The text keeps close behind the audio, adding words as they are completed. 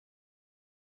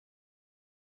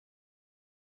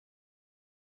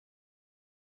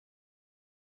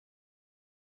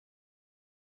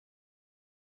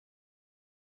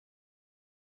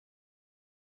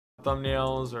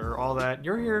thumbnails or all that.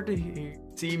 You're here to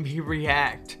see me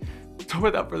react. So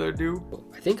without further ado,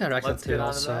 I think I reacted to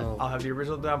also. I'll have the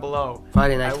original down below.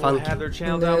 Friday Night I will Funky. have their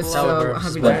channel down below. So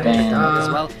as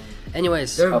well.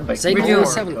 Anyways, same video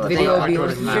 7th video will be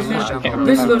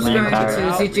please subscribe to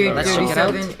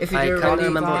CJ37 if you I can't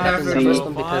remember what happened in the first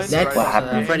one because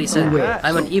Freddy said,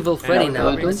 I'm an evil Freddy now.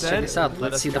 Let's check this out.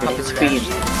 Let's see the puppet scratch.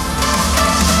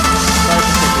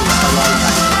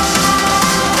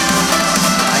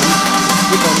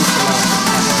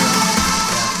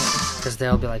 Because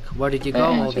they'll be like, where did you go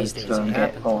all these days? What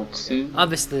happened?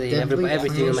 Obviously,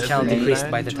 everything on the channel decreased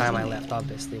by the time I left,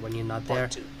 obviously. When you're not there,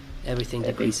 everything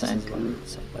decreases as well.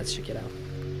 So, let's check it out.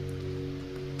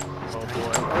 Oh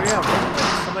boy. Oh yeah,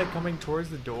 somebody coming towards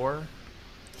the door?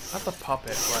 Not the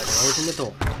puppet, but... Closing the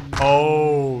door.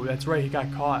 Oh, that's right, he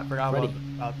got caught. I forgot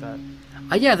about that.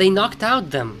 Oh yeah, they knocked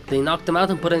out them. They knocked them out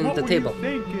and put it in the table. What were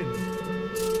you thinking?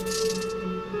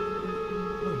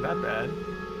 Wasn't that bad.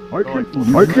 I can't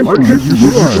believe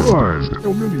you survived.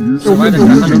 How many years? How many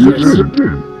years has it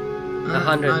been?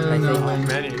 100, I think.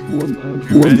 Many.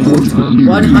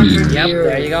 100 Yep,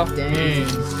 there you go. Dang.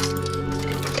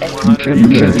 You can't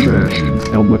imagine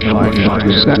how much I have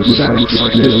sacrificed to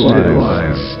stay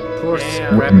alive. Poor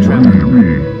What do you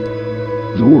mean?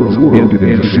 The world ended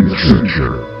in the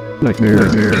future. Nightmare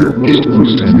killed most of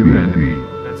us and humanity.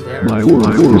 My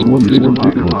world was one big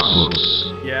apocalypse.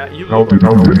 Yeah, you How did you do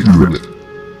it?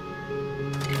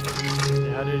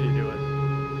 How did he do it?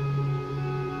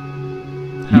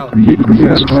 How? He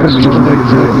created time to make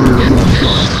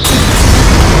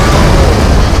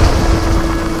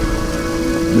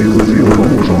they were the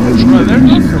almost on his Bro, they're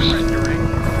not years. surrendering.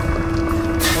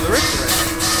 Well, there is surrendering.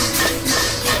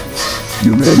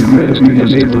 Humanity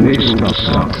has able to stop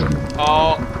something.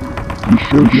 Oh. He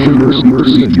showed no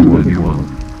mercy to anyone.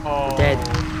 Oh. Dead.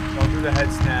 Don't do the head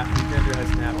snap. You can't do a head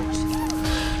snap.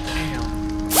 Damn.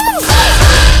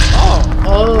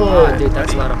 Oh, dude,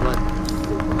 that's a lot of blood.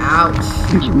 Ouch.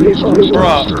 He's raised a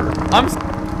monster.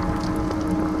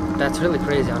 That's really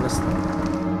crazy, honestly.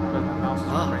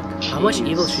 How much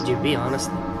evil should you be,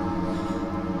 honestly?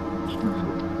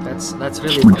 That's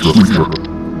really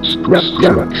Scrap.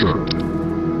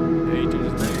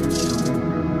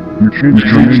 You changed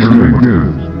your name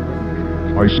again.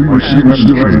 I see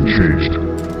that changed.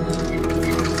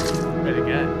 Right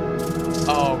again.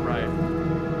 Oh, right.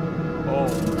 Oh.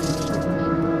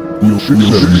 We'll fix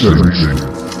everything.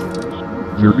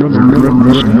 They're gonna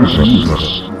mess us.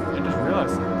 I just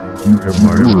realized that. You have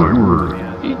my word.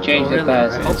 You change the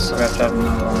class, it's wrapped up no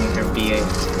longer BA.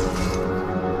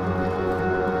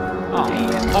 Oh, he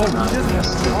doesn't have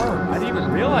storm. I didn't even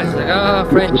realize like, that. ah,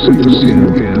 French.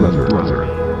 Brother.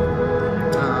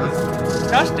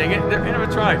 Gosh dang it, they're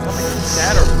animatronics. How many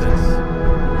sad over this?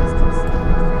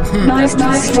 Nice,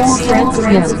 strong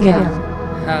friends again.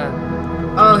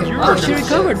 Oh, she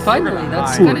recovered finally.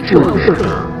 That's kind of cool.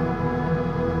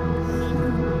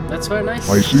 That's very nice.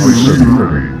 I see you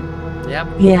ready. Yep.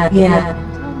 Yeah.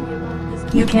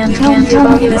 You can tell me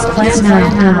about this plan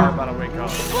now. About to wake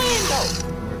up.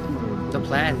 The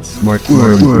plans. My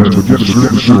plan was to get the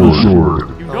sword.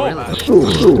 You know about it.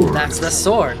 Sword. That's the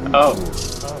sword. Oh.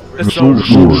 The The soul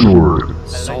sword.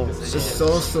 Soul. The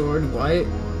soul sword, what?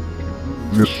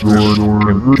 This sword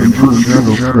can turn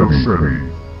Shadow Freddy.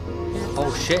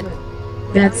 Oh shit.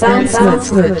 That sounds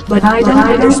good, but I don't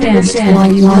understand why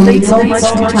you wanted so much to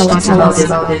tell us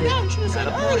about it.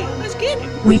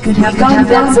 We could have gotten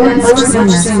that sword much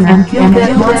sooner and killed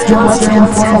that monster once and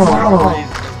for all.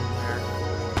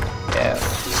 Yeah.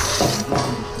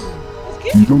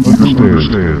 You don't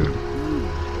understand.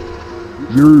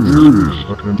 There is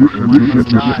a condition to get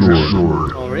this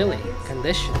sword. Oh really?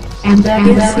 Condition. And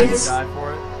that is... Die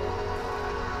for it.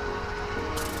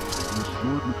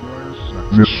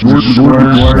 This sword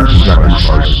requires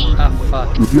sacrifice. Ah fuck.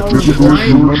 To get this sword,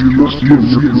 you must give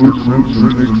your good friends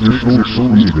and make their soul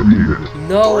needed.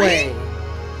 No way.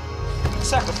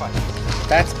 Sacrifice.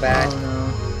 That's bad.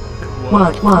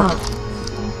 What?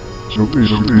 So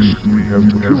basically, we have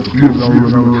to kill the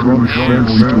animatronic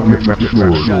family to get that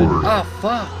sword. Oh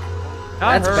fuck. Not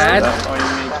That's her. bad.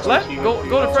 Go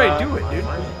to Freddy, do it, dude.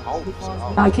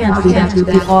 I can't do that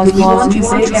because we want to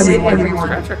save everyone.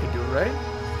 Scratcher can do it, right?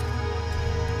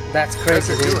 That's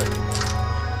crazy, Do dude. it.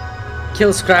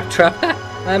 Kill Scrap Trap.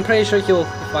 I'm pretty sure he'll be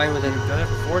fine with it. You've done it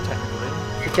before, technically.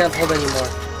 He can't hold anymore.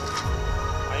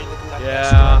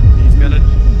 Yeah, he's gonna...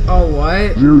 Oh,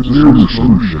 what? There's a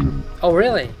solution. Oh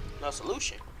really? No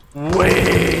solution.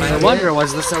 I wonder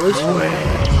what's the solution.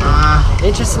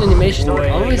 Interesting animation.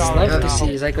 Always like to see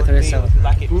Zyko Teresa.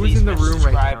 Who's in the room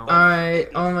right now? Alright,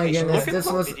 oh my goodness,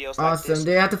 this was awesome.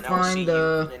 They had to find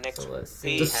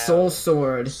the soul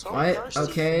sword. What?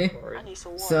 Okay.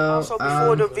 So,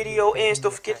 before the video ends,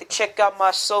 don't forget to check out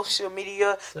my social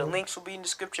media. The links will be in the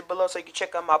description below so you can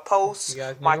check out my posts,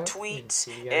 my tweets,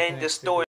 and the story.